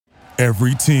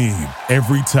Every team,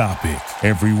 every topic,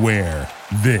 everywhere.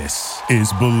 This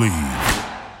is Believe.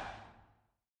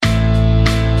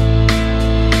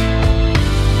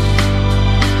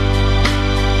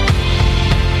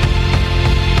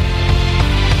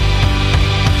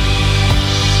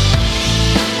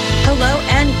 Hello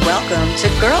and welcome to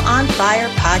Girl on Fire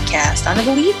podcast on the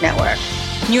Believe Network,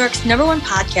 New York's #1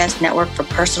 podcast network for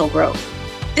personal growth.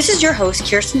 This is your host,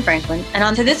 Kirsten Franklin, and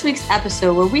on to this week's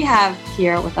episode where we have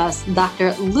here with us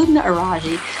Dr. Lubna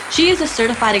Araji. She is a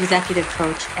certified executive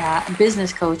coach,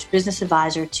 business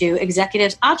advisor to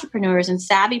executives, entrepreneurs, and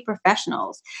savvy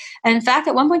professionals. And in fact,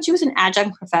 at one point, she was an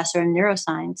adjunct professor in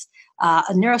neuroscience,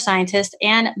 a neuroscientist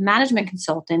and management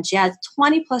consultant. She has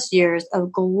 20 plus years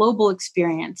of global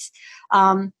experience.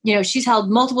 She's held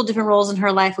multiple different roles in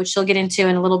her life, which she'll get into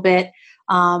in a little bit.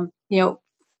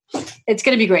 It's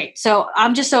going to be great. So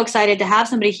I'm just so excited to have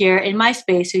somebody here in my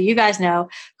space who you guys know,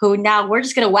 who now we're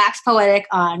just going to wax poetic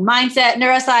on mindset,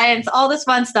 neuroscience, all this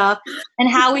fun stuff, and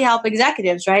how we help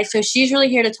executives, right? So she's really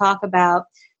here to talk about,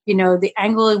 the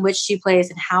angle in which she plays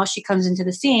and how she comes into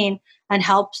the scene and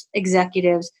helps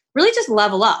executives really just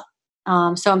level up.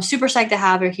 So I'm super psyched to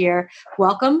have her here.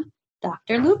 Welcome,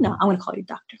 Dr. Lubna. I'm going to call you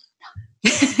Dr.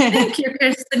 Lubna. Thank you,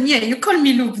 Kirsten. Yeah, you call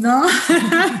me Lubna.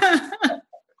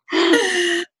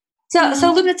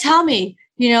 So Lubna, tell me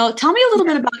a little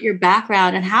bit about your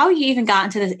background and how you even got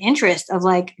into this interest of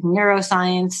like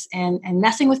neuroscience and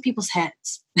messing with people's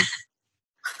heads.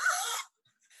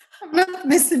 I'm not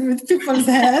messing with people's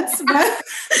heads, but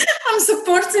I'm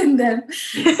supporting them.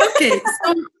 Okay.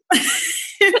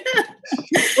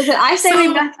 Listen, I say we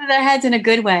mess with their heads in a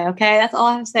good way, okay? That's all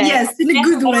I'm saying. Yes, in a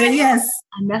good way, yes.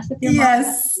 I mess with your mind in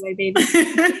a good way,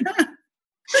 baby.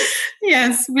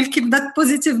 Yes, we'll keep that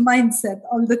positive mindset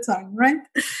all the time, right?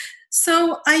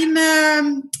 So I'm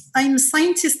a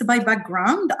scientist by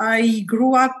background. I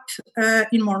grew up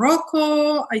in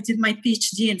Morocco. I did my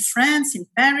PhD in France, in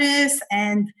Paris,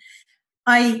 and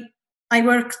I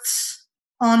worked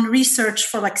on research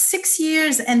for like 6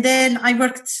 years, and then I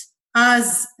worked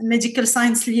as a medical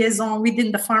science liaison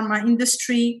within the pharma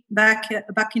industry back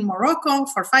in Morocco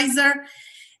for Pfizer.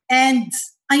 And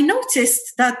I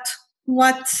noticed that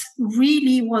what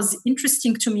really was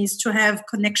interesting to me is to have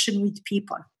connection with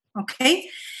people, okay?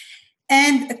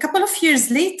 And a couple of years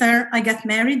later, I got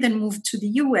married and moved to the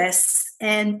US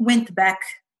and went back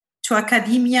to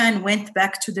academia and went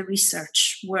back to the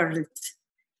research world.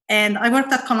 And I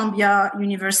worked at Columbia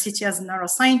University as a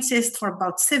neuroscientist for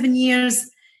about 7 years.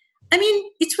 I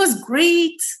mean, it was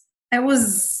great. I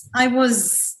was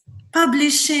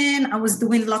publishing, I was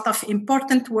doing a lot of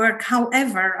important work.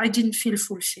 However, I didn't feel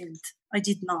fulfilled. I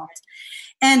did not.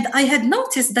 And I had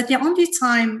noticed that the only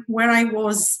time where I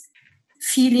was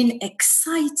feeling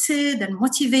excited and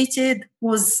motivated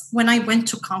was when I went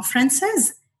to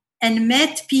conferences and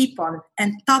met people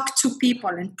and talked to people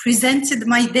and presented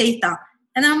my data.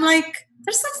 And I'm like,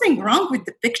 there's something wrong with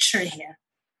the picture here.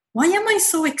 Why am I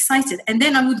so excited? And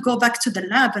then I would go back to the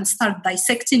lab and start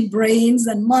dissecting brains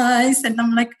and mice. And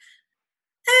I'm like,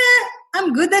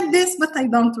 I'm good at this, but I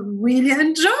don't really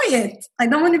enjoy it. I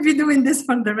don't want to be doing this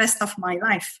for the rest of my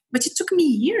life. But it took me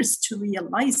years to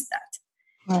realize that.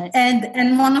 Right.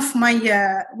 And one of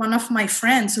my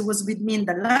friends who was with me in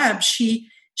the lab, she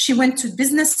went to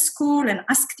business school and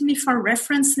asked me for a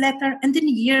reference letter. And then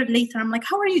a year later, I'm like,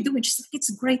 how are you doing? She's like,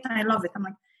 it's great. I love it. I'm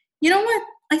like, you know what?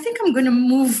 I think I'm going to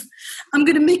move. I'm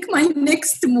going to make my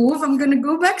next move. I'm going to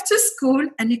go back to school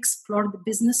and explore the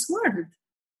business world.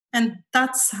 And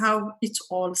that's how it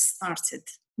all started,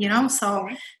 So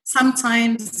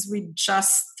sometimes we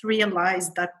just realize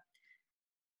that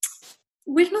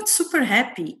we're not super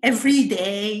happy every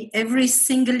day, every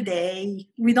single day.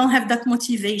 We don't have that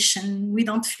motivation. We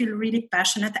don't feel really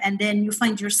passionate. And then you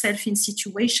find yourself in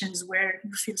situations where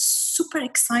you feel super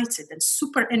excited and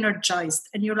super energized.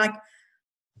 And you're like,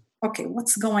 okay,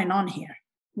 what's going on here?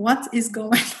 What is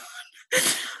going on?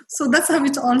 So that's how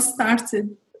it all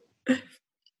started.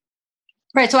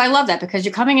 Right. So I love that because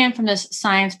you're coming in from this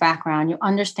science background. You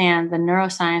understand the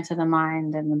neuroscience of the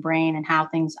mind and the brain and how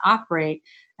things operate.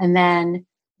 And then,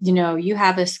 you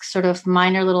have this sort of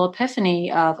minor little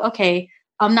epiphany of, okay,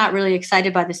 I'm not really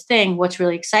excited by this thing. What's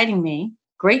really exciting me?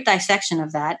 Great dissection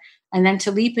of that. And then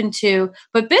to leap into,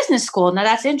 but business school, now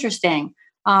that's interesting.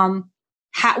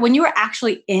 When you were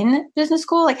actually in business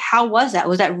school, like how was that?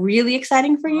 Was that really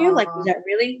exciting for you? Like, was that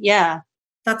really? Yeah.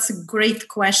 That's a great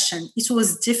question. It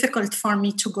was difficult for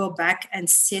me to go back and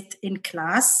sit in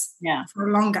class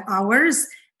for long hours.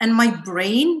 And my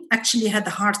brain actually had a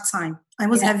hard time. I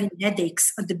was having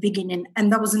headaches at the beginning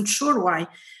and I wasn't sure why.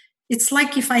 It's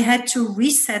like if I had to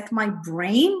reset my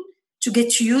brain to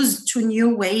get used to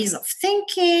new ways of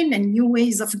thinking and new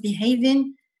ways of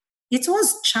behaving. It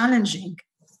was challenging.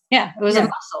 Yeah, it was a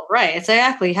muscle, right? It's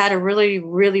exactly how to really,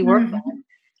 really work on it.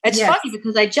 It's funny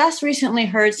because I just recently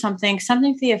heard something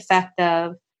to the effect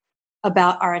of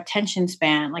about our attention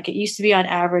span. Like it used to be on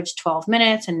average 12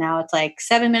 minutes and now it's like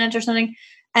 7 minutes or something.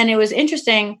 And it was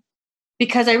interesting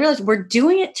because I realized we're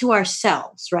doing it to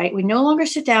ourselves, right? We no longer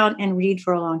sit down and read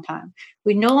for a long time.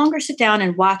 We no longer sit down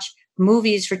and watch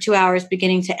movies for 2 hours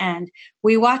beginning to end.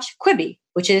 We watch Quibi,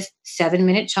 which is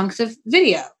 7-minute chunks of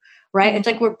video, right? Mm-hmm. It's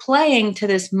like we're playing to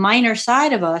this minor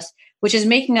side of us, which is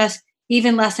making us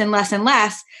even less and less and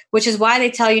less, which is why they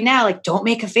tell you now, like, don't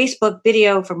make a Facebook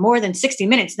video for more than 60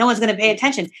 minutes. No one's going to pay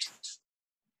attention.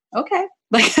 Okay.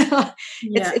 Like,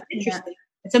 it's interesting.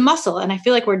 It's a muscle. And I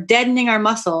feel like we're deadening our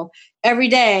muscle every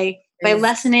day by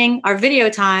lessening our video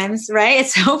times, right?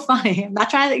 It's so funny. I'm not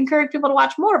trying to encourage people to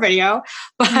watch more video,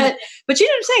 but you know what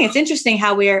I'm saying? It's interesting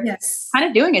how we're kind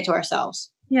of doing it to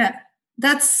ourselves. Yeah.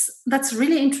 That's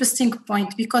really interesting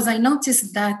point, because I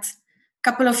noticed that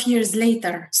couple of years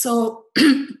later. So,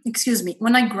 excuse me,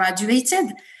 when I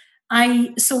graduated,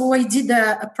 I did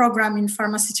a program in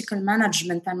pharmaceutical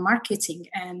management and marketing,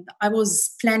 and I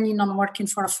was planning on working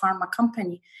for a pharma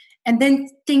company. And then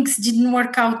things didn't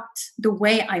work out the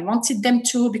way I wanted them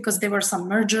to, because there were some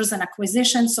mergers and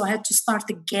acquisitions. So I had to start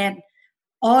again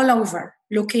all over,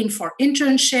 looking for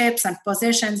internships and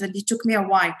positions, and it took me a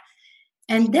while.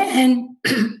 And then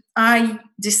I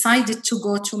decided to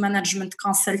go to management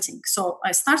consulting. So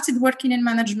I started working in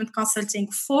management consulting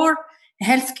for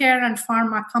healthcare and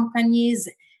pharma companies.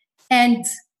 And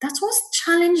that was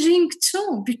challenging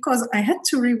too, because I had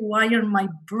to rewire my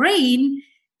brain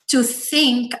to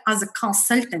think as a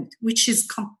consultant, which is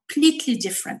completely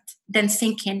different than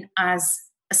thinking as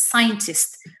a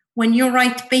scientist. When you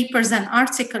write papers and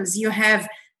articles, you have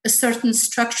a certain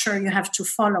structure you have to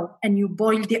follow, and you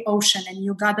boil the ocean and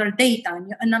you gather data and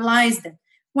you analyze them.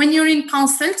 When you're in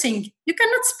consulting, you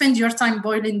cannot spend your time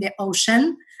boiling the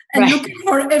ocean and looking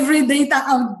for every data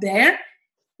out there.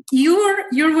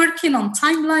 You're working on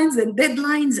timelines and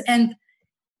deadlines, and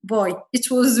boy, it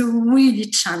was really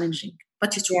challenging,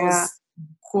 but it was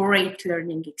great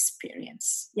learning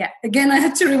experience. Yeah, again, I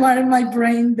had to rewire my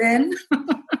brain then.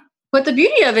 But the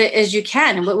beauty of it is you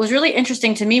can. And what was really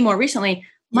interesting to me more recently,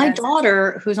 my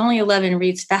daughter, who's only 11,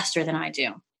 reads faster than I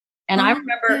do. And I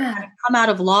remember having come out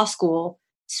of law school,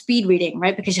 speed reading,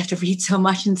 right? Because you have to read so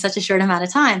much in such a short amount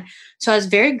of time. So I was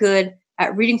very good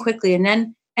at reading quickly. And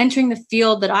then entering the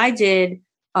field that I did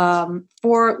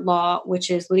for law, which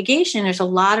is litigation, there's a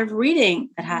lot of reading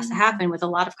that has to happen with a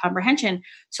lot of comprehension.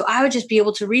 So I would just be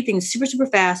able to read things super, super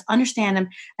fast, understand them.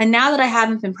 And now that I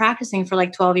haven't been practicing for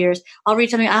like 12 years, I'll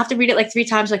read something. I have to read it like 3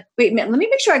 times. Like, wait, let me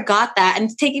make sure I got that. And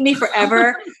it's taking me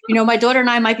forever. You know, my daughter and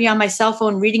I might be on my cell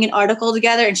phone reading an article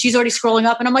together, and she's already scrolling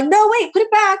up. And I'm like, no, wait, put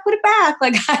it back.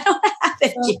 Like, I don't have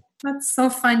it yet. That's so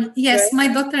funny. Yes, my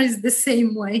daughter is the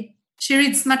same way. She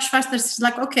reads much faster. She's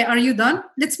like, okay, are you done?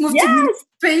 Let's move to the next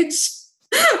page.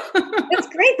 That's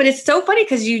great. But it's so funny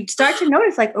because you start to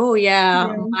notice like, oh yeah,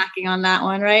 I'm lacking on that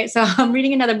one, right? So I'm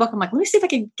reading another book. I'm like, let me see if I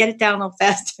can get it down a little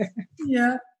faster.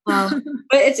 Yeah. But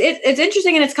it's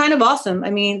interesting, and it's kind of awesome.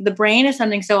 I mean, the brain is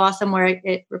something so awesome where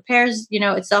it repairs, you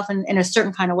know, itself in a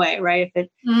certain kind of way, right? If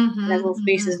it has little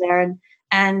spaces there,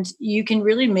 and you can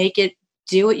really make it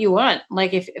do what you want,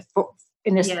 like if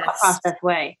in this process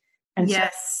way. And so,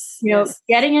 you know,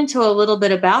 getting into a little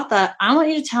bit about that, I want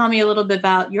you to tell me a little bit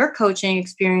about your coaching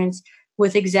experience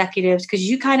with executives, because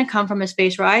you kind of come from a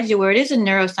space where I do, where it is a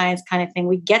neuroscience kind of thing.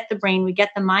 We get the brain, we get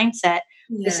the mindset.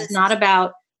 This is not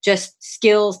about just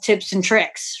skills, tips, and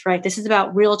tricks, right? This is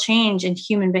about real change in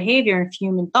human behavior and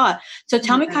human thought. So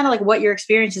tell me kind of like what your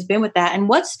experience has been with that, and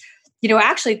what's, you know,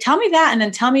 actually tell me that, and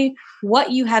then tell me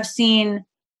what you have seen,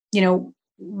 you know,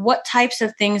 what types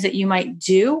of things that you might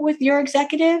do with your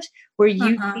executives where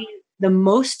you see the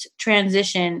most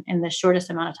transition in the shortest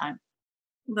amount of time.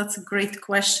 That's a great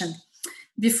question.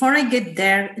 Before I get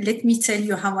there, let me tell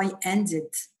you how I ended.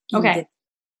 Okay.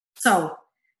 So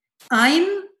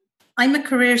I'm a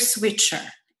career switcher,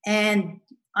 and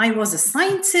I was a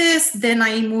scientist. Then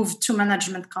I moved to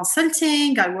management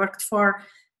consulting. I worked for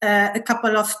a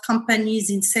couple of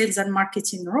companies in sales and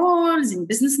marketing roles, in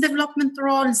business development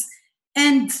roles.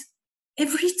 And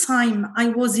every time I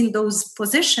was in those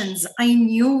positions, I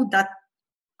knew that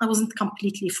I wasn't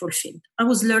completely fulfilled. I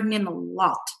was learning a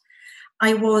lot.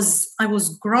 I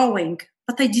was growing,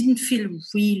 but I didn't feel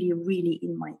really, really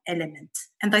in my element.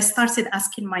 And I started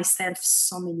asking myself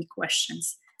so many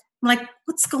questions. I'm like,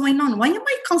 what's going on? Why am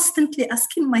I constantly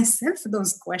asking myself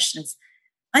those questions?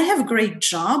 I have a great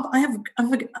job. I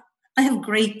have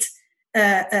great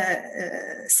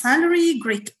salary,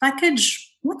 great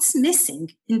package. What's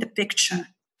missing in the picture?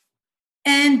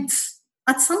 And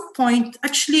at some point,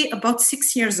 actually about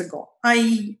 6 years ago,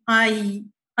 I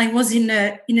was in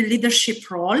a leadership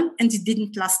role, and it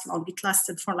didn't last long. It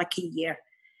lasted for like a year.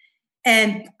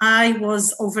 And I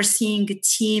was overseeing a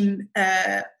team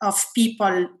of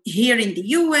people here in the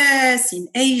US, in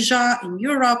Asia, in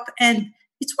Europe, and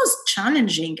it was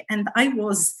challenging. And I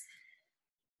wasn't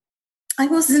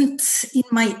in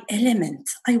my element.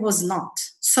 I was not.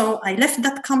 So I left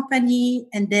that company.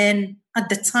 And then at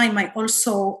the time, I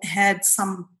also had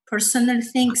some personal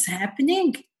things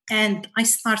happening. And I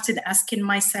started asking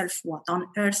myself, what on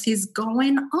earth is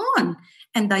going on?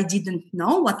 And I didn't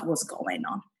know what was going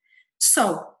on.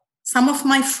 So some of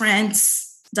my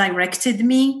friends directed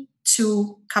me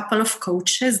to a couple of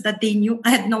coaches that they knew.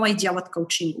 I had no idea what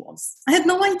coaching was. I had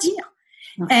no idea.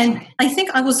 Okay. And I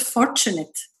think I was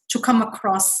fortunate to come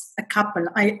across a couple.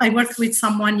 I worked with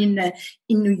someone in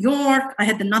New York. I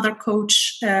had another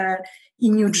coach in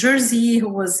New Jersey who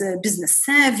was business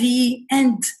savvy.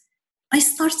 And I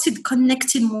started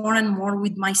connecting more and more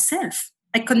with myself.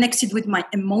 I connected with my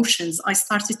emotions. I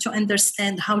started to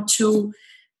understand how to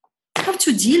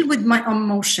deal with my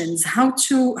emotions, how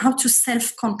to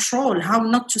self-control, how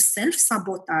not to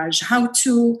self-sabotage, how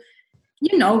to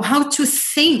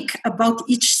think about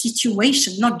each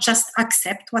situation, not just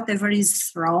accept whatever is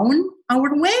thrown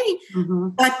our way,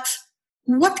 but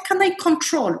what can I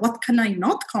control? What can I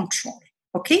not control?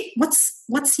 Okay,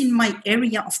 what's in my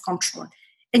area of control?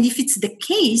 And if it's the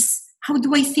case, how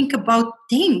do I think about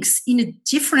things in a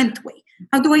different way?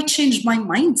 How do I change my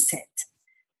mindset?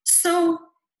 So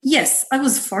yes, I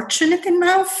was fortunate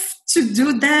enough to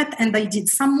do that, and I did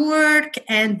some work,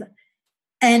 and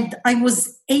I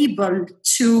was able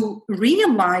to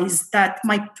realize that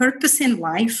my purpose in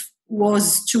life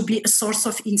was to be a source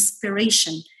of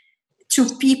inspiration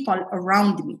to people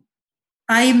around me.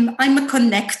 I'm a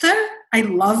connector. I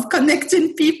love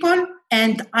connecting people,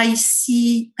 and I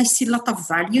see a lot of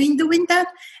value in doing that.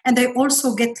 And I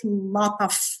also get a lot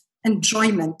of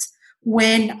enjoyment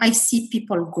when I see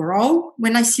people grow,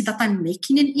 when I see that I'm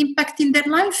making an impact in their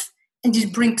life, and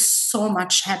it brings so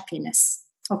much happiness.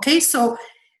 Okay, so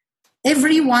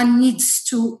everyone needs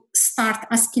to start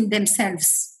asking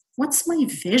themselves, what's my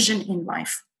vision in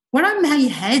life? Where am I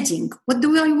heading? What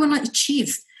do I want to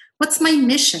achieve? What's my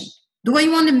mission? Do I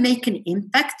want to make an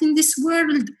impact in this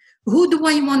world? Who do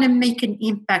I want to make an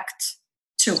impact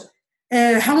to?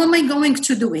 How am I going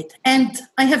to do it? And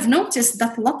I have noticed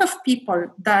that a lot of people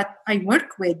that I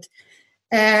work with,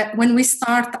 when we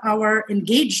start our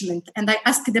engagement and I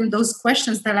ask them those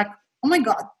questions, they're like, oh my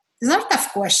God, these are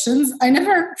tough questions. I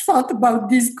never thought about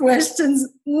these questions.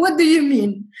 What do you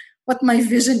mean? What my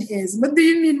vision is? What do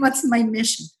you mean? What's my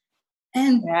mission?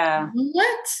 And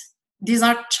what? These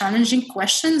are challenging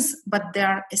questions, but they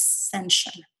are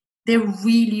essential. They're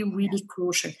really, really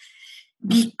crucial.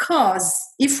 Because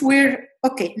if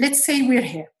let's say we're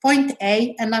here, point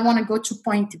A, and I want to go to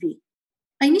point B.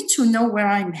 I need to know where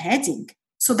I'm heading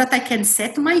so that I can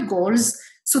set my goals,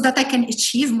 so that I can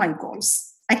achieve my goals.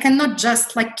 I cannot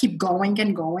just keep going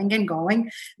and going and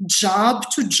going, job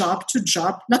to job to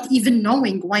job, not even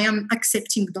knowing why I'm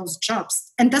accepting those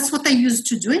jobs. And that's what I used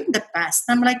to do in the past.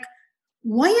 I'm like,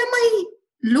 why am I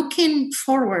looking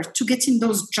forward to getting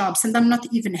those jobs and I'm not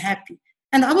even happy?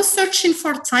 And I was searching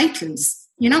for titles,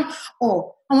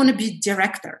 Oh, I want to be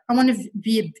director. I want to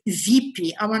be a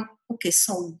VP. Okay,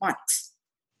 so what?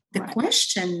 The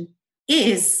question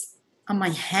is, am I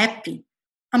happy?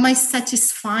 Am I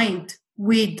satisfied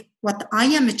with what I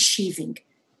am achieving?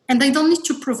 And I don't need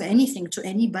to prove anything to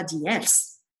anybody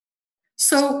else.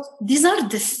 So these are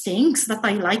the things that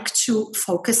I like to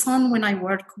focus on when I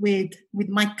work with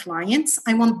my clients.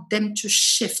 I want them to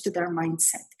shift their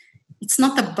mindset. It's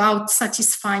not about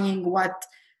satisfying what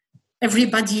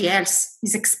everybody else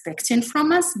is expecting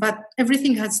from us, but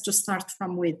everything has to start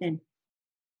from within.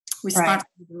 We start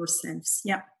with ourselves.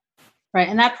 Yeah. Right.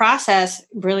 And that process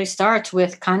really starts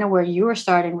with kind of where you were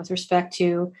starting with respect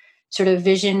to sort of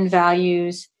vision,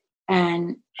 values,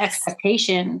 and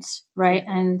expectations, right?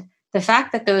 And the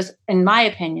fact that those, in my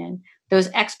opinion, those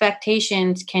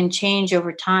expectations can change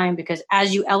over time, because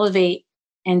as you elevate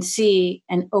and see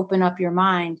and open up your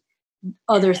mind,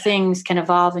 other things can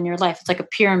evolve in your life. It's like a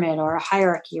pyramid or a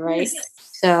hierarchy, right? Yes.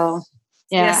 So,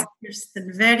 yeah. Yes,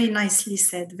 Kirsten, very nicely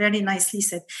said. Very nicely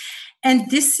said. And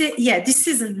this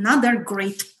is another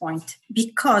great point,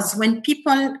 because when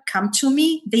people come to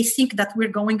me, they think that we're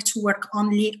going to work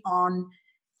only on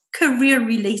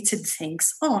career-related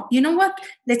things. Oh, you know what?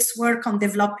 Let's work on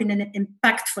developing an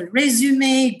impactful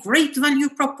resume, great value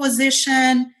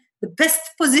proposition, the best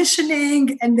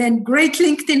positioning and then great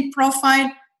LinkedIn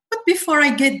profile. But before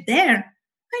I get there,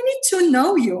 I need to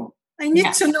know you. I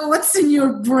need to know what's in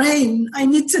your brain. I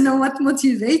need to know what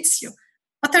motivates you.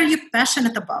 What are you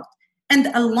passionate about? And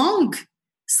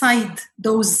alongside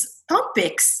those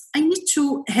topics, I need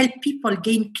to help people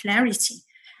gain clarity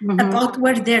about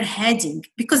where they're heading.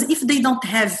 Because if they don't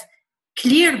have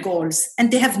clear goals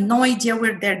and they have no idea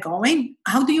where they're going,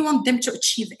 how do you want them to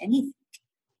achieve anything?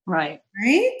 Right.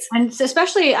 Right. And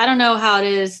especially, I don't know how it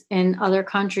is in other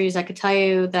countries. I could tell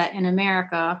you that in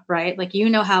America, right? Like, you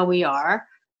know how we are.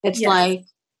 It's like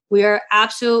we are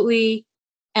absolutely,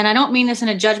 and I don't mean this in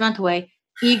a judgmental way,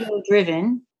 ego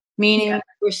driven, meaning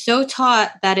we're so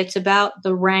taught that it's about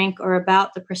the rank or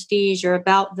about the prestige or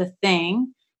about the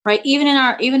thing, right? Even in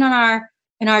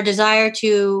our desire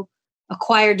to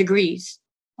acquire degrees.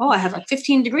 Oh, I have like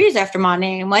 15 degrees after my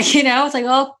name. Like, it's like,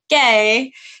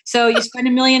 okay. So you spend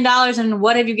 $1 million and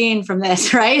what have you gained from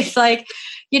this? Right. It's like,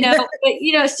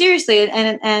 seriously.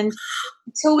 And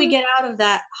until we get out of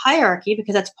that hierarchy,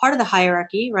 because that's part of the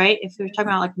hierarchy, right? If we're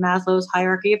talking about like Maslow's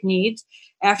hierarchy of needs,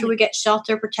 after we get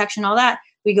shelter, protection, all that,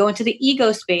 we go into the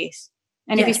ego space.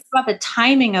 And if you think about the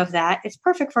timing of that, it's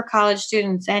perfect for college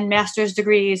students and master's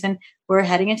degrees. And we're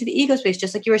heading into the ego space.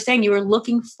 Just like you were saying, you were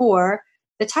looking for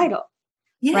the title.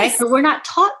 Yes. Right. But we're not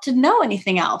taught to know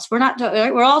anything else. We're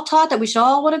all taught that we should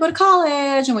all want to go to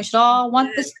college and we should all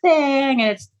want this thing.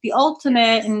 And it's the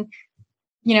ultimate. And,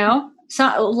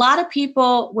 so a lot of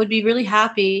people would be really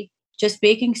happy just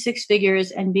making 6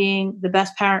 figures and being the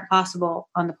best parent possible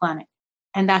on the planet.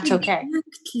 And that's okay.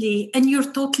 Exactly. And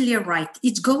you're totally right.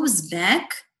 It goes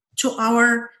back to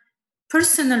our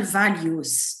personal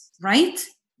values, right?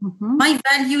 Mm-hmm. My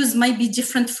values might be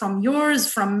different from yours,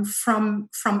 from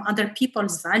other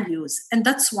people's values. And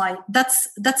that's why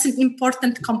that's an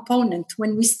important component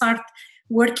when we start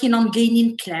working on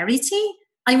gaining clarity.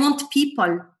 I want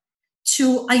people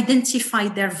to identify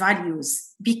their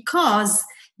values because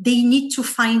they need to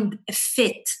find a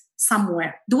fit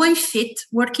somewhere. Do I fit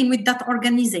working with that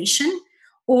organization?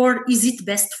 Or is it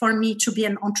best for me to be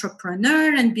an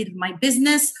entrepreneur and build my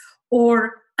business?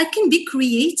 Or I can be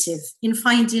creative in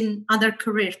finding other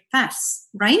career paths,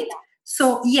 right?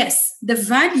 So yes, the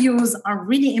values are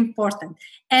really important.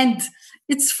 And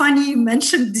it's funny you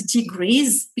mentioned the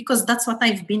degrees because that's what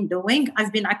I've been doing.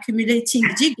 I've been accumulating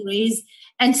degrees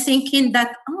and thinking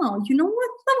that, you know what?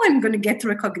 Now I'm going to get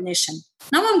recognition.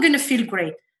 Now I'm going to feel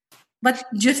great. But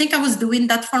do you think I was doing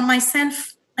that for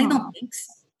myself? I don't think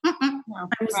so. No,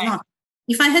 I was not.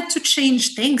 If I had to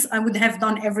change things, I would have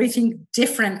done everything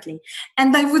differently.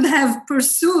 And I would have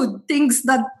pursued things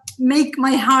that make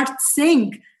my heart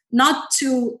sing, not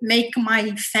to make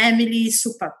my family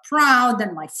super proud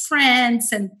and my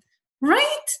friends. And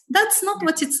right? That's not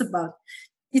what it's about.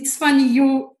 It's funny.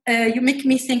 You make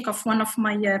me think of one of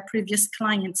my previous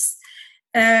clients.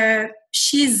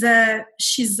 She's a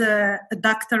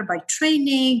doctor by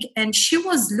training, and she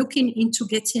was looking into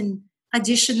getting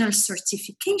additional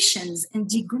certifications and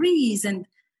degrees. And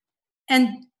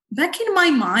back in my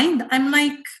mind, I'm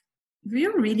like, do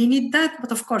you really need that?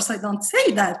 But of course, I don't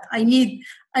say that. I need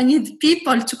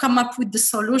people to come up with the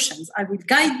solutions. I will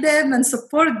guide them and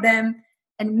support them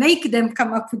and make them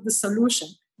come up with the solution,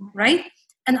 right?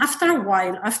 And after a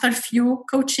while, after a few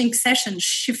coaching sessions,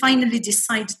 she finally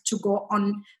decided to go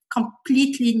on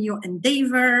completely new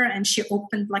endeavor. And she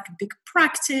opened like a big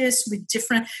practice with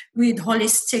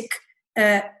holistic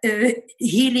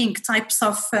healing types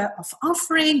of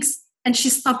offerings. And she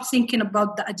stopped thinking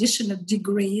about the additional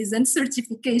degrees and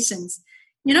certifications,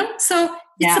 So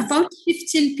it's about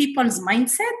shifting people's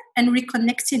mindset and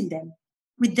reconnecting them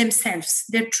with themselves,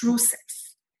 their true self.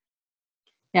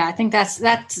 Yeah, I think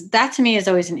that to me is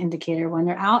always an indicator when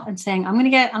they're out and saying, I'm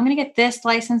gonna get this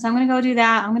license, I'm gonna go do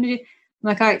that, I'm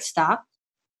like, all right, stop.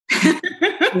 Is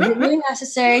it really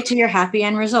necessary to your happy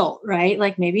end result, right?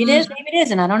 Like maybe it is, maybe it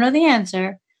isn't. I don't know the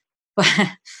answer, but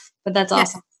that's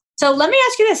awesome. So let me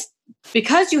ask you this,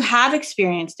 because you have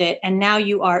experienced it and now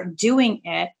you are doing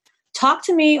it, talk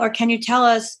to me, or can you tell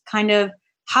us kind of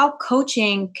how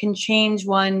coaching can change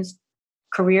one's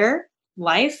career,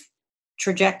 life,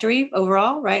 trajectory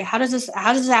overall, right? How does this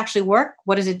actually work?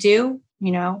 What does it do?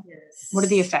 What are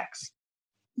the effects?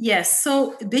 Yes.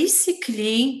 So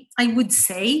basically, I would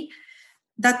say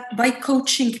that by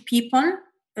coaching people,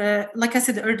 like I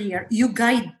said earlier, you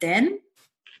guide them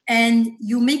and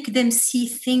you make them see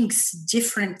things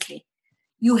differently.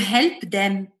 You help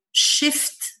them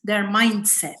shift their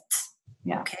mindset.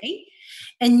 Yeah. Okay.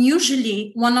 And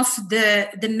usually one of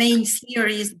the main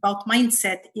theories about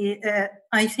mindset,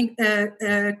 I think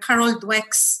Carol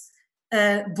Dweck's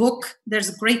book. There's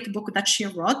a great book that she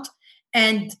wrote,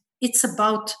 and it's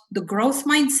about the growth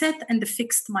mindset and the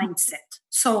fixed mindset.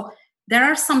 So there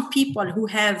are some people who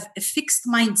have a fixed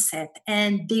mindset,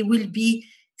 and they will be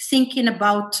thinking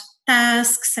about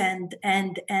tasks and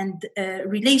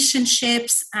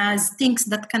relationships as things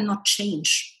that cannot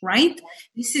change, right?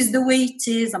 This is the way it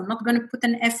is. I'm not going to put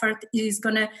an effort. It is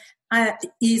going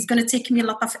to take me a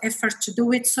lot of effort to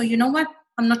do it. So you know what?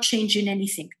 I'm not changing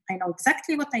anything. I know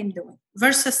exactly what I'm doing.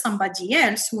 Versus somebody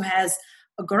else who has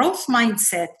a growth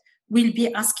mindset will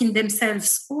be asking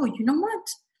themselves, oh, you know what?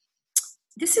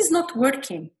 This is not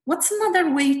working. What's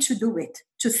another way to do it?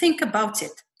 To think about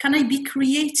it. Can I be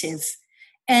creative?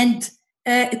 And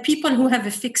people who have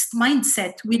a fixed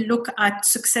mindset will look at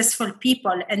successful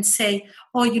people and say,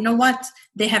 oh, you know what?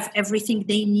 They have everything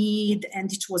they need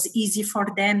and it was easy for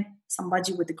them.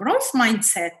 Somebody with a growth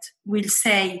mindset will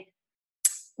say,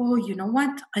 oh, you know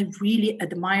what? I really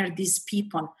admire these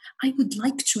people. I would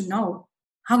like to know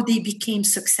how they became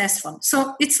successful.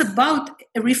 So it's about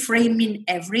reframing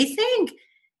everything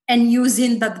and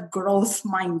using that growth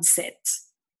mindset.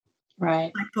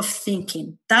 Right. Type of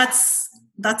thinking. That's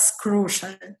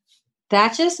crucial.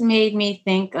 That just made me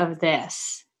think of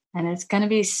this, and it's going to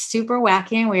be super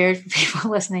wacky and weird for people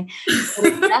listening. But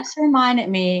it just reminded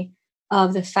me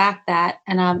of the fact that,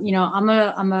 and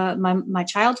my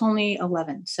child's only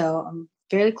 11, so I'm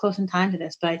fairly close in time to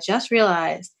this. But I just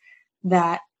realized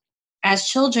that as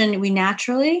children, we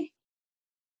naturally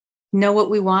know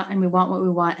what we want, and we want what we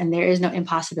want, and there is no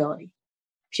impossibility.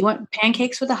 If you want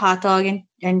pancakes with a hot dog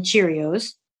and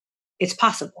Cheerios, it's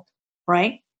possible,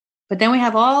 right? But then we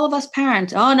have all of us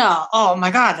parents, oh no, oh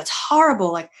my God, that's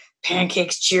horrible. Like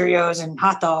pancakes, Cheerios, and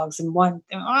hot dogs and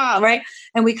right?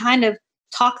 And we kind of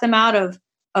talk them out of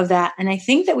that. And I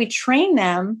think that we train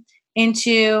them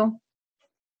into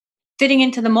fitting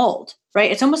into the mold,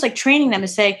 right? It's almost like training them to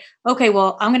say, okay,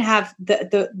 well, I'm going to have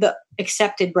the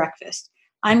accepted breakfast.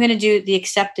 I'm going to do the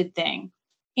accepted thing.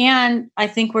 And I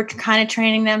think we're kind of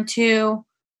training them to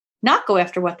not go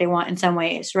after what they want in some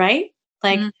ways, right?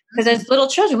 Like, because as little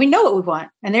children, we know what we want,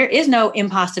 and there is no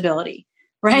impossibility,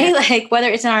 right? Yeah. Like whether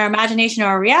it's in our imagination or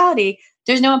our reality,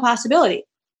 there's no impossibility,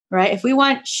 right? If we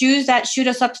want shoes that shoot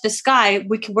us up to the sky,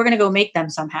 we're going to go make them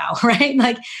somehow, right?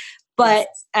 Like, but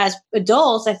as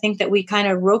adults, I think that we kind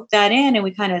of rope that in and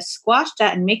we kind of squash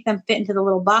that and make them fit into the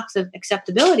little box of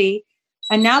acceptability.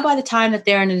 And now by the time that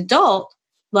they're an adult,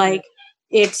 like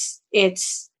it's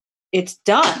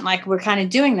done. Like we're kind of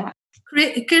doing that.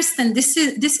 Kirsten, this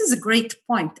is a great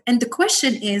point. And the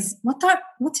question is, what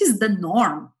is the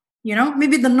norm? You know,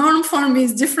 maybe the norm for me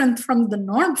is different from the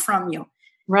norm from you.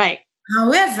 Right.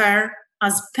 However,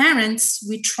 as parents,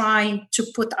 we try to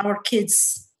put our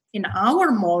kids in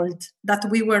our mold that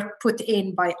we were put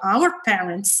in by our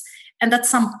parents. And at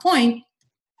some point,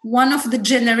 one of the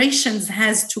generations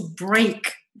has to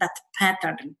break that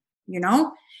pattern, you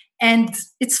know? And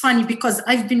it's funny because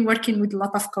I've been working with a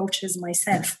lot of coaches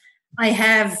myself. I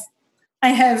have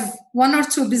 1 or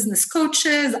 2 business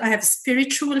coaches. I have a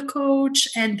spiritual coach,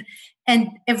 and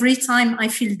every time I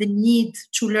feel the need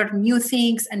to learn new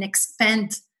things and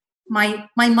expand my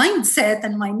mindset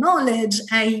and my knowledge,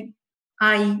 I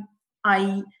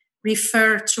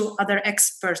refer to other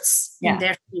experts in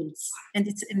their fields, and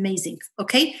it's amazing.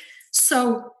 Okay,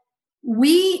 so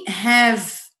we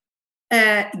have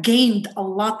gained a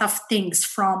lot of things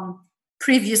from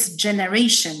previous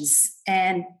generations,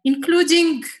 and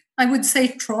including, I would say,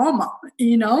 trauma,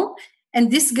 you know,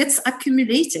 and this gets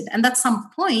accumulated. And at some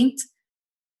point,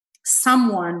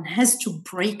 someone has to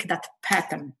break that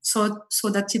pattern so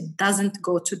that it doesn't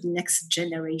go to the next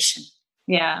generation.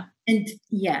 Yeah.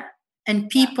 And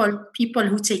people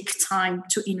who take time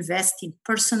to invest in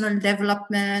personal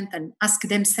development and ask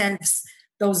themselves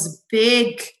those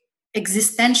big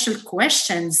existential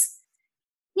questions.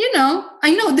 You know,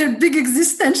 I know they're big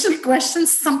existential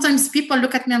questions. Sometimes people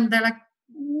look at me and they're like,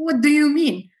 what do you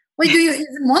mean? Why do you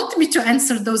even want me to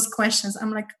answer those questions?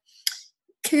 I'm like,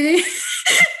 okay,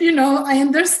 you know, I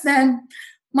understand.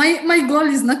 My goal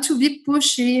is not to be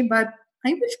pushy, but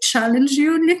I will challenge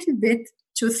you a little bit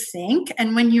to think.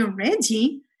 And when you're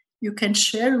ready, you can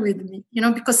share with me, you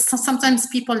know, because sometimes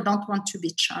people don't want to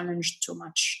be challenged too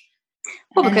much.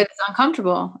 Well, because it's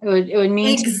uncomfortable. It would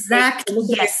mean exactly to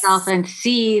look at yourself and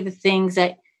see the things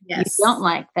that you don't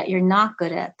like, that you're not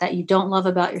good at, that you don't love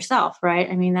about yourself, right?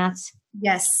 I mean, that's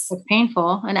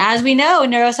painful. And as we know,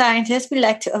 neuroscientists, we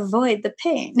like to avoid the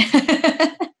pain.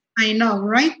 I know,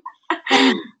 right?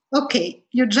 Okay,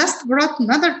 you just brought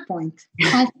another point.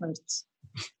 Comfort.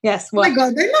 Yes. What? Oh my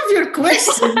God, I love your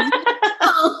question.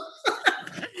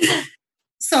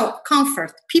 So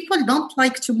comfort. People don't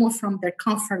like to move from their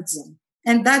comfort zone.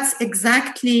 And that's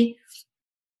exactly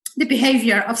the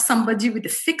behavior of somebody with a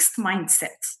fixed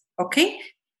mindset. Okay?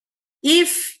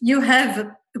 If you have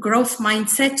a growth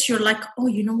mindset, you're like, oh,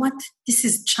 you know what? This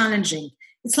is challenging.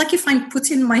 It's like if I'm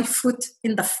putting my foot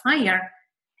in the fire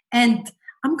and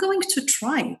I'm going to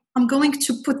try. I'm going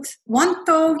to put one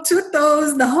toe, two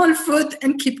toes, the whole foot,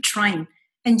 and keep trying.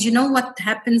 And you know what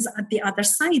happens at the other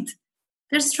side?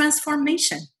 There's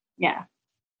transformation. Yeah.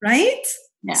 Right?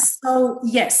 Yeah. So,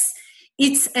 yes,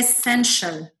 it's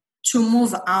essential to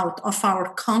move out of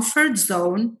our comfort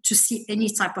zone to see any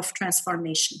type of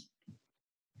transformation.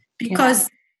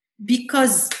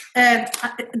 Because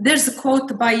there's a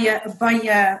quote by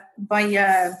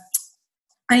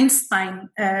Einstein.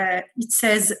 It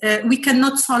says, we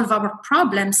cannot solve our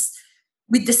problems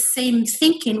with the same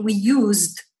thinking we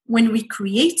used when we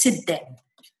created them.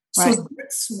 Right. So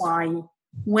that's why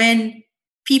when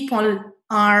people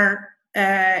are,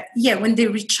 when they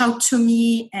reach out to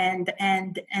me and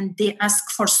they ask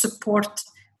for support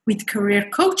with career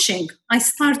coaching, I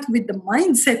start with the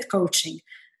mindset coaching.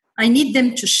 I need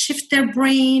them to shift their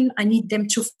brain. I need them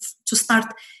to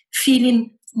start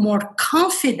feeling more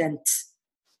confident,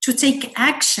 to take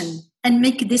action and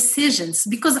make decisions,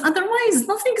 because otherwise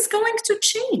nothing is going to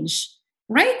change,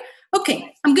 right?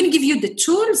 Okay, I'm going to give you the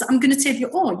tools. I'm going to tell you,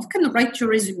 you can write your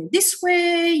resume this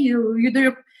way. You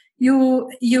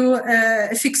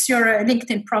fix your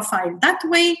LinkedIn profile that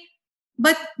way.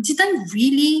 But did I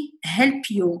really help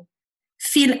you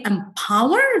feel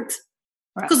empowered?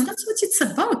 Right. Because that's what it's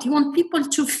about. You want people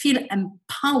to feel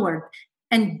empowered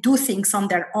and do things on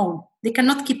their own. They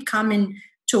cannot keep coming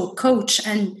to a coach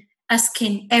and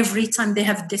asking every time they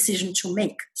have a decision to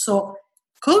make. So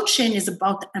coaching is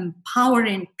about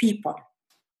empowering people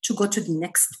to go to the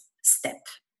next step.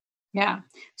 Yeah.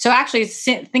 So actually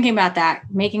thinking about that,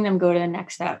 making them go to the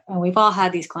next step. And we've all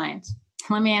had these clients.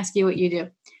 Let me ask you what you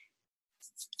do.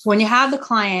 When you have the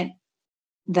client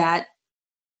that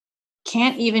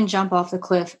can't even jump off the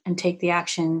cliff and take the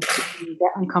action to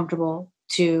get uncomfortable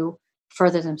to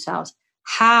further themselves,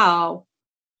 how,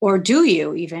 or do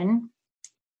you even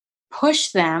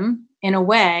push them in a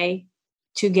way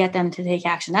to get them to take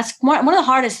action? That's one of the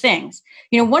hardest things.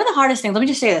 One of the hardest things, let me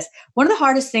just say this. One of the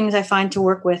hardest things I find to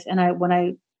work with, and when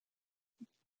I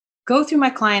go through my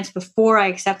clients before I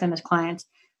accept them as clients,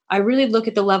 I really look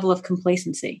at the level of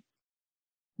complacency.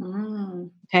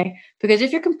 Okay? Because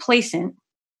if you're complacent,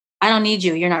 I don't need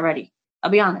you. You're not ready.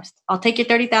 I'll be honest. I'll take your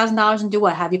 $30,000 and do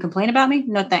what? Have you complain about me?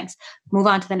 No, thanks. Move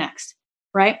on to the next.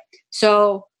 Right?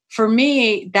 So for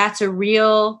me, that's a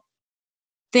real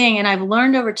thing. And I've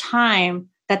learned over time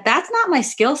that that's not my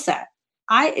skill set.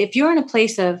 If you're in a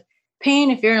place of pain,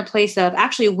 if you're in a place of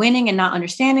actually winning and not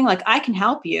understanding, like I can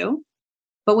help you.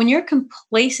 But when you're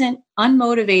complacent,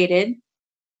 unmotivated,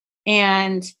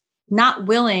 and not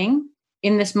willing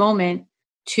in this moment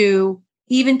to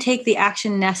even take the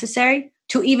action necessary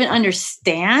to even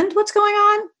understand what's going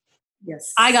on,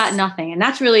 yes, I got nothing. And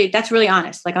that's really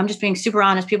honest. Like, I'm just being super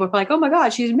honest. People are probably like, oh my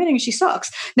God, she's admitting she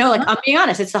sucks. No, like I'm being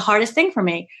honest. It's the hardest thing for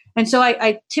me. And so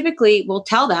I typically will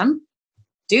tell them,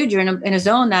 dude, you're in a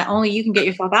zone that only you can get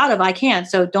yourself out of. I can't.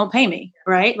 So don't pay me.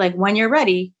 Right. Like when you're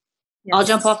ready, yes, I'll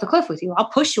jump off the cliff with you. I'll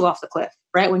push you off the cliff.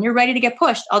 Right. When you're ready to get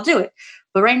pushed, I'll do it.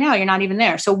 But right now you're not even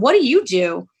there. So what do you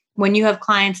do when you have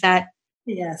clients that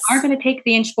aren't going to take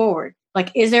the inch forward?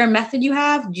 Like, is there a method you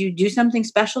have? Do you do something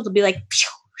special to be like,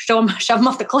 shove them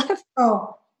off the cliff?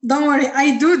 Oh, don't worry.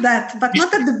 I do that, but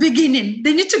not at the beginning.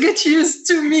 They need to get used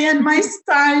to me and my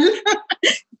style.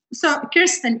 So,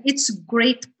 Kirsten, it's a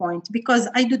great point because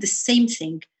I do the same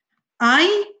thing.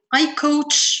 I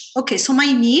coach. Okay, so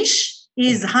my niche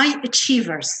is high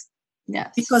achievers.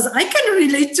 Yes. Because I can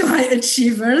relate to high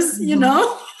achievers,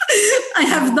 I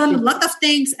have done a lot of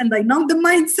things and I know the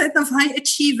mindset of high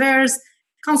achievers,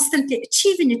 constantly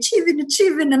achieving,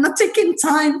 and not taking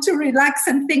time to relax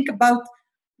and think about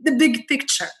the big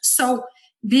picture. So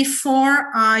before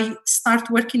I start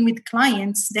working with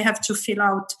clients, they have to fill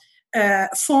out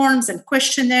forms and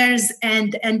questionnaires.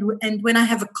 And when I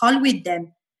have a call with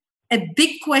them, a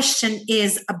big question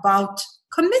is about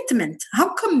commitment.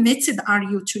 How committed are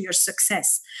you to your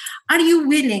success? Are you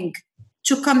willing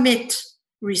to commit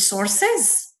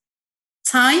resources,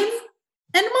 time,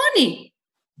 and money?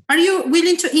 Are you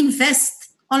willing to invest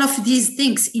all of these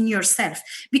things in yourself?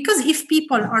 Because if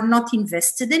people are not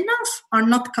invested enough, are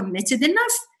not committed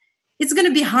enough, it's going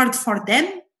to be hard for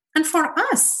them and for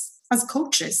us as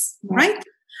coaches, right?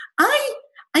 I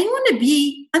want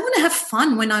to have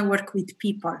fun when I work with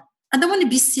people. I don't want to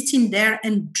be sitting there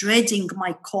and dreading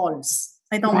my calls.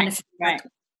 I don't want to feel that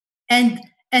way.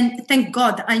 and thank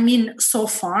God, I mean, so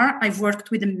far I've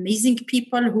worked with amazing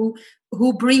people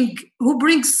who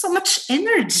bring so much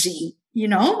energy,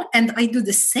 and I do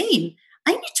the same.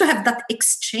 I need to have that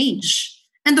exchange.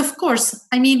 And of course,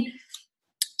 I mean,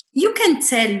 you can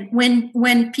tell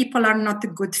when people are not a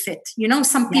good fit.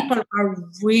 Some people are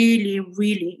really,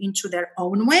 really into their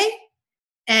own way,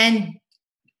 and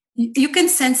you can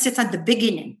sense it at the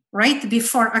beginning, right?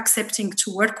 Before accepting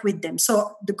to work with them.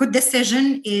 So the good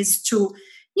decision is to,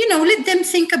 let them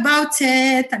think about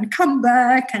it and come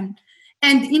back. And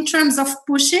in terms of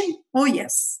pushing, oh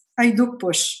yes, I do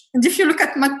push. And if you look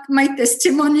at my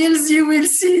testimonials, you will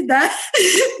see that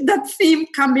theme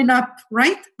coming up,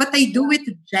 right? But I do it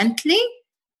gently,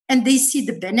 and they see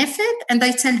the benefit, and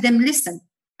I tell them, listen,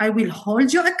 I will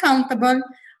hold you accountable.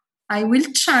 I will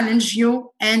challenge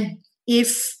you. And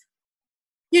if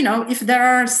there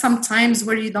are some times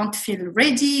where you don't feel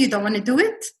ready, you don't want to do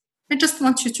it, I just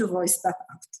want you to voice that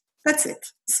out. That's it.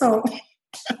 So...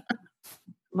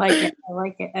 I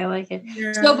like it.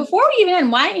 Yeah. So before we even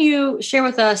end, why don't you share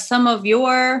with us some of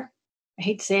your, I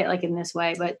hate to say it like in this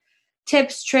way, but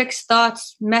tips, tricks,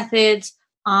 thoughts, methods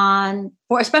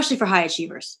especially for high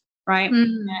achievers, right?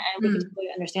 Mm-hmm. And we can totally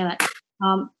understand that.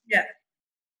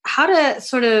 How to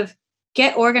sort of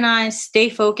get organized, stay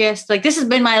focused. Like this has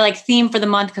been my theme for the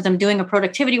month because I'm doing a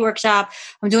productivity workshop.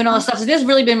 I'm doing all this stuff. So this has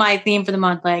really been my theme for the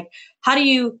month. Like, how do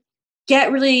you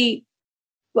get really...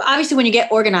 Well, obviously, when you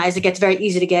get organized, it gets very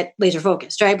easy to get laser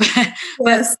focused, right? But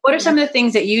what are some of the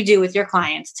things that you do with your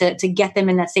clients to get them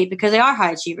in that state? Because they are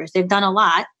high achievers. They've done a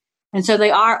lot. And so they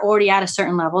are already at a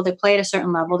certain level. They play at a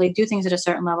certain level. They do things at a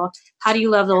certain level. How do you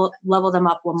level them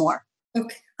up one more?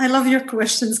 Okay. I love your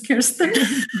questions, Kirsten.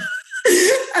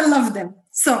 I love them.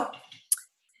 So,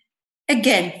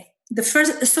 again, let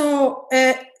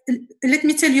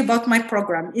me tell you about my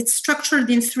program. It's structured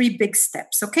in 3 big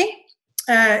steps, okay?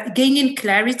 Gaining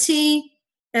clarity,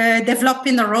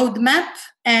 developing a roadmap,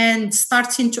 and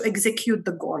starting to execute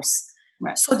the goals.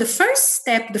 Right. So the first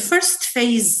step, the first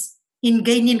phase in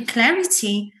gaining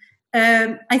clarity,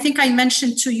 I think I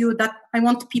mentioned to you that I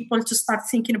want people to start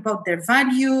thinking about their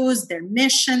values, their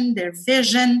mission, their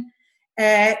vision.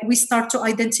 We start to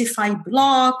identify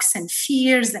blocks and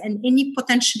fears and any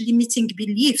potential limiting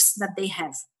beliefs that they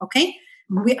have, okay?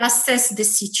 Mm-hmm. We assess the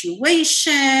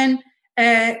situation.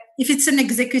 If it's an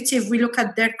executive, we look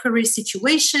at their career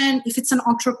situation. If it's an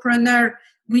entrepreneur,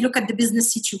 we look at the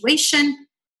business situation.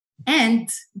 And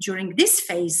during this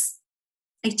phase,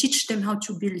 I teach them how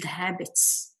to build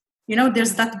habits.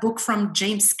 There's that book from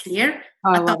James Clear.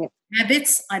 Oh, I love it.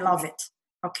 Habits. I love it.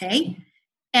 Okay.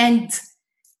 And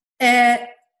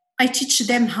I teach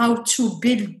them how to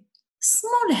build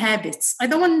small habits. I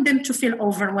don't want them to feel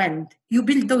overwhelmed. You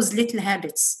build those little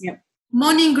habits. Yeah.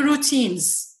 Morning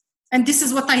routines. And this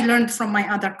is what I learned from my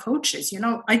other coaches.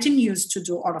 I didn't used to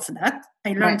do all of that.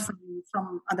 I learned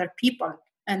from other people,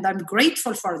 and I'm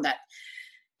grateful for that.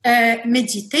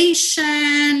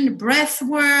 Meditation, breath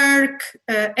work,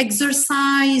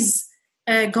 exercise,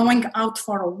 going out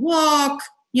for a walk,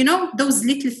 those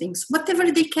little things,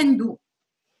 whatever they can do.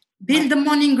 Build a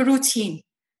morning routine.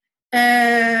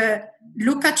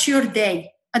 Look at your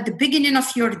day, at the beginning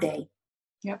of your day.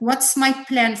 Yep. What's my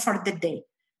plan for the day?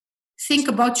 Think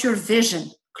about your vision.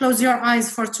 Close your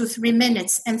eyes for 2-3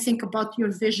 minutes and think about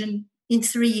your vision in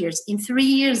 3 years. In 3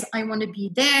 years, I want to be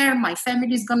there. My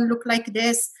family is going to look like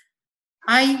this.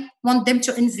 I want them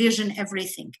to envision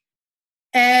everything.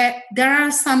 There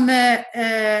are some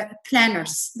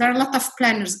planners. There are a lot of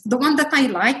planners. The one that I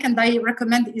like and I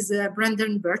recommend is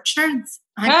Brendon Burchard.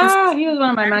 He was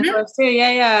one of my mentors too.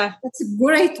 Yeah. That's a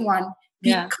great one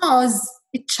because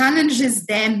it challenges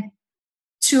them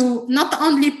to not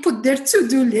only put their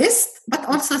to-do list, but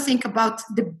also think about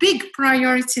the big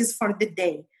priorities for the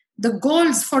day, the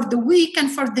goals for the week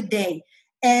and for the day.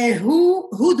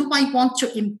 Who do I want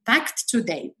to impact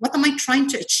today? What am I trying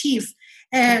to achieve?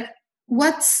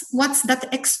 What's that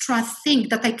extra thing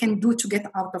that I can do to get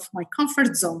out of my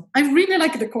comfort zone? I really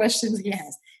like the questions he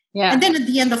has. Yeah. And then at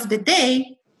the end of the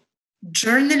day,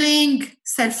 journaling,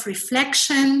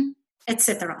 self-reflection,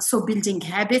 etc. So building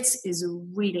habits is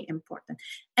really important.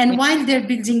 And while they're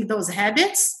building those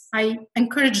habits, I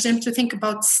encourage them to think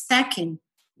about stacking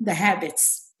the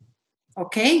habits.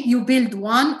 Okay? You build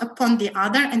one upon the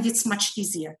other and it's much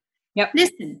easier. Yep.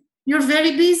 Listen, you're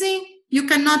very busy. You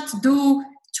cannot do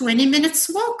 20 minutes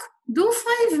walk. Do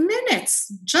 5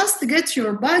 minutes. Just get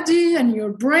your body and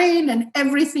your brain and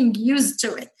everything used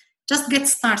to it. Just get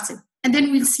started. And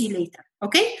then we'll see later.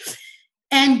 Okay?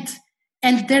 And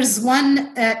there's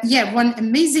one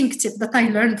amazing tip that I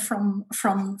learned from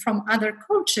other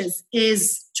coaches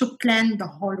is to plan the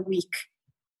whole week.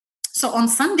 So on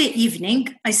Sunday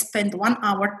evening, I spend 1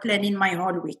 hour planning my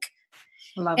whole week.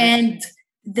 Love and it.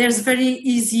 There's very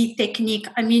easy technique.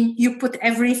 I mean, you put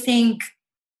everything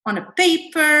on a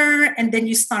paper and then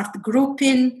you start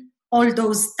grouping all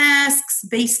those tasks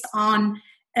based on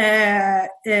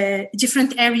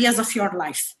different areas of your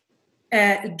life.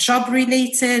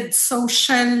 Job-related,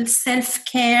 social,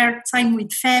 self-care, time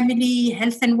with family,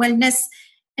 health and wellness.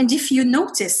 And if you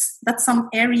notice that some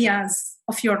areas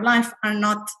of your life are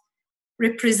not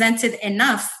represented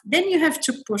enough, then you have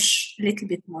to push a little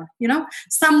bit more.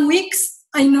 Some weeks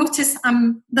I notice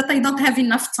that I don't have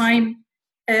enough time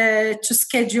to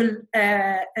schedule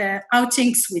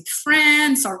outings with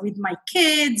friends or with my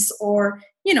kids or,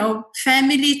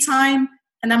 family time.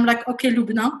 And I'm like, okay,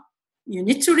 Lubna, you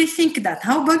need to rethink that.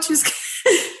 How about you?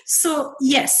 So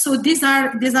these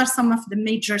are some of the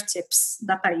major tips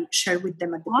that I share with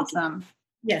them at the beginning.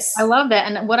 Yes. I love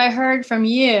that. And what I heard from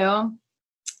you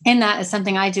in that is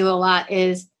something I do a lot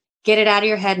is get it out of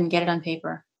your head and get it on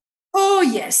paper. Oh,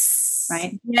 yes.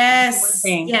 Right? Yes.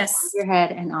 Yes. Out of your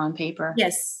head and on paper.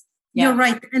 Yes. Yeah. You're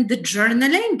right. And the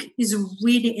journaling is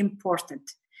really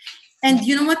important. And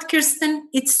you know what, Kirsten?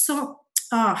 It's so,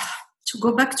 to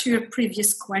go back to your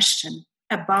previous question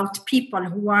about people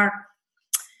who are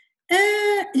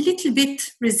a little bit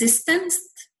resistant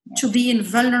to being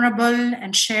vulnerable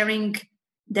and sharing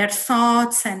their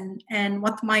thoughts and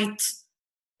what might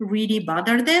really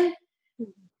bother them.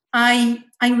 I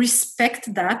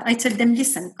respect that. I tell them,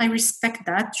 listen, I respect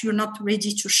that. You're not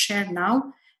ready to share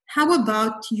now. How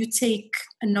about you take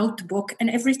a notebook and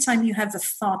every time you have a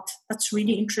thought that's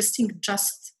really interesting,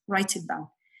 just write it down.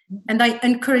 And I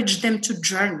encourage them to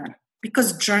journal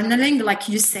because journaling, like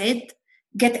you said,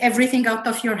 get everything out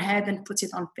of your head and put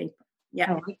it on paper.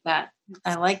 Yeah.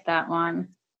 I like that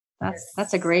one.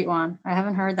 That's a great one. I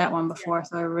haven't heard that one before.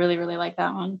 So I really, really like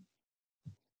that one.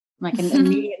 I can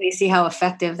immediately see how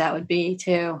effective that would be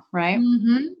too. Right.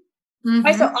 Mm-hmm. Mm-hmm. All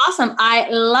right, so awesome. I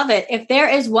love it. If there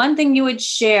is one thing you would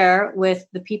share with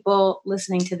the people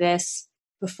listening to this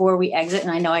before we exit, and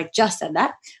I know I just said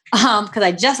that because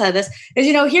I just said this, is,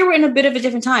 here we're in a bit of a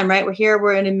different time, right?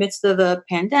 We're in the midst of a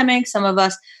pandemic. Some of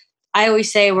us, I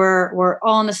always say we're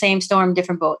all in the same storm,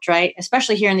 different boats, right?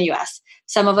 Especially here in the US.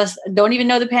 Some of us don't even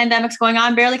know the pandemic's going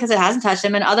on barely because it hasn't touched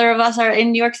them. And other of us are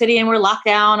in New York City and we're locked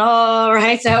down. Oh,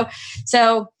 right.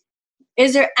 So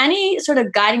is there any sort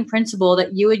of guiding principle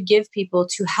that you would give people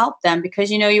to help them? Because,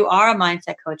 you are a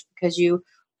mindset coach, because you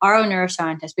are a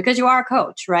neuroscientist, because you are a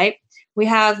coach, right? We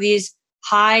have these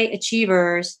high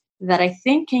achievers that I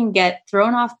think can get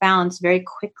thrown off balance very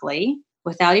quickly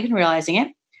without even realizing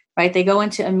it, right? They go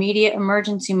into immediate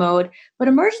emergency mode, but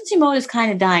emergency mode is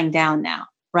kind of dying down now,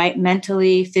 right?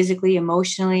 Mentally, physically,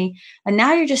 emotionally. And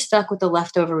now you're just stuck with the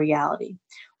leftover reality.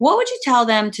 What would you tell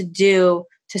them to do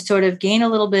to sort of gain a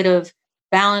little bit of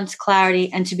balance, clarity,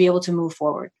 and to be able to move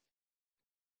forward?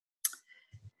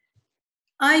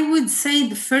 I would say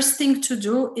the first thing to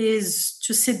do is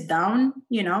to sit down,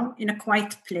 in a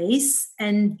quiet place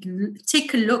and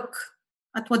take a look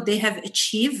at what they have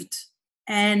achieved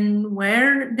and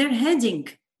where they're heading,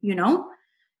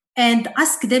 and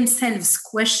ask themselves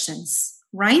questions,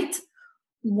 right?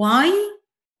 Why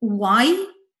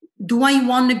do I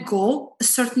want to go a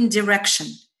certain direction?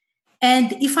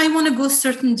 And if I want to go a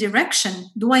certain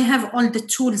direction, do I have all the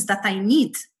tools that I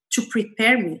need to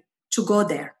prepare me to go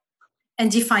there?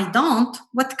 And if I don't,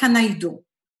 what can I do?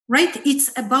 Right?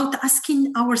 It's about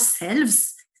asking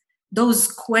ourselves those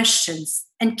questions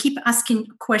and keep asking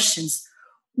questions.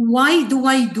 Why do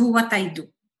I do what I do?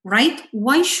 Right?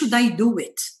 Why should I do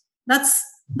it? That's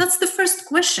the first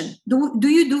question. Do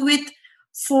you do it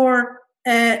for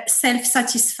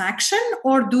self-satisfaction,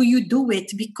 or do you do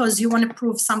it because you want to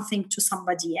prove something to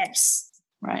somebody else?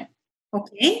 Right.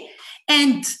 Okay.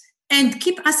 And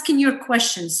keep asking your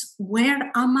questions.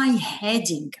 Where am I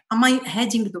heading? Am I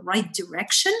heading the right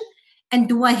direction? And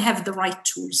do I have the right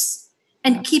tools?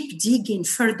 And keep digging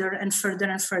further and further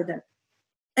and further.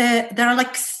 There are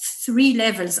like 3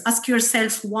 levels. Ask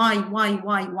yourself why.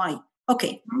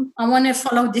 Okay, I want to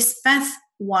follow this path.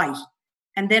 Why?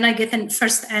 And then I get a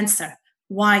first answer.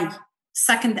 Why?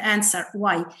 Second answer.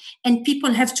 Why? And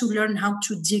people have to learn how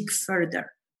to dig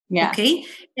further. Yeah. Okay.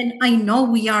 And I know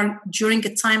we are during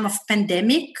a time of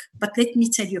pandemic, but let me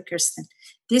tell you, Kirsten,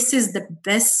 this is the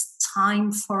best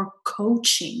time for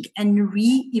coaching and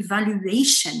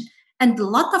re-evaluation. And a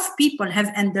lot of people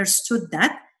have understood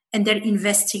that, and they're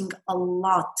investing a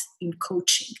lot in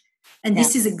coaching. And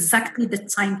this is exactly the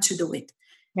time to do it.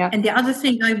 Yeah. And the other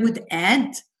thing I would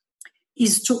add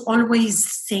is to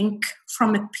always think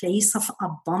from a place of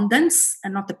abundance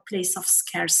and not a place of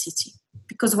scarcity.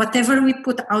 because whatever we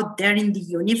put out there in the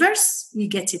universe, we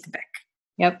get it back.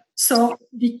 Yep. So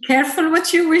be careful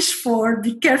what you wish for.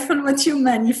 Be careful what you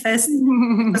manifest,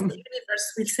 because the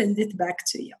universe will send it back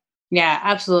to you. Yeah,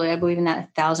 absolutely. I believe in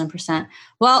that 1,000%.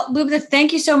 Well, Lubna,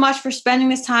 thank you so much for spending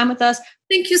this time with us.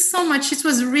 Thank you so much. It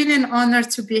was really an honor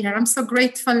to be here. I'm so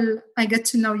grateful I get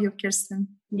to know you, Kirsten.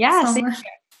 Yeah.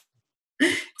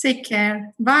 Take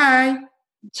care. Bye.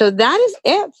 So that is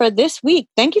it for this week.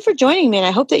 Thank you for joining me, and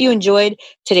I hope that you enjoyed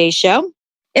today's show.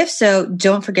 If so,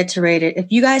 don't forget to rate it. If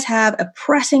you guys have a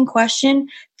pressing question,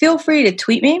 feel free to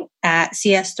tweet me at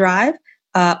CS Thrive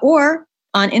or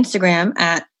on Instagram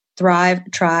at Thrive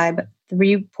Tribe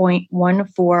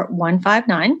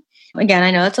 3.14159. Again,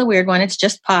 I know that's a weird one. It's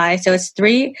just pi. So it's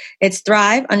Thrive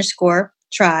 _Tribe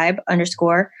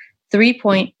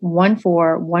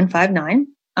 _3.14159.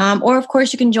 Or of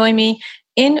course, you can join me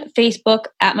in Facebook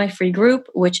at my free group,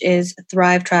 which is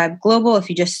Thrive Tribe Global. If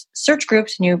you just search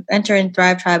groups and you enter in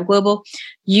Thrive Tribe Global,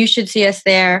 you should see us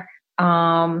there.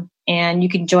 And you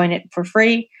can join it for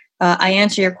free. I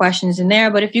answer your questions in there.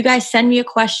 But if you guys send me a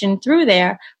question through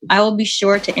there, I will be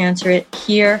sure to answer it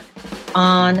here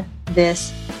on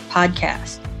this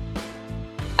podcast.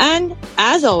 And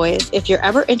as always, if you're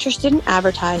ever interested in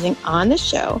advertising on the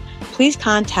show, please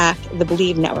contact the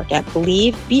Believe Network at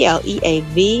Believe,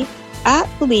 BLEAV,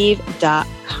 at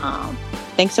Believe.com.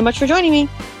 Thanks so much for joining me.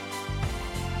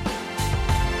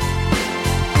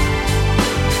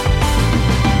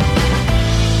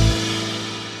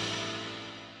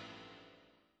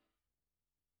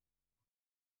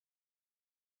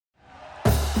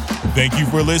 Thank you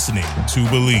for listening to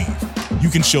Believe. You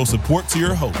can show support to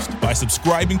your host by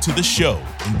subscribing to the show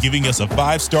and giving us a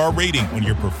 5-star rating on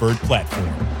your preferred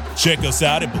platform. Check us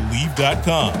out at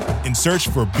Believe.com and search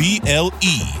for BLEAV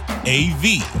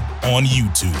on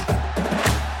YouTube.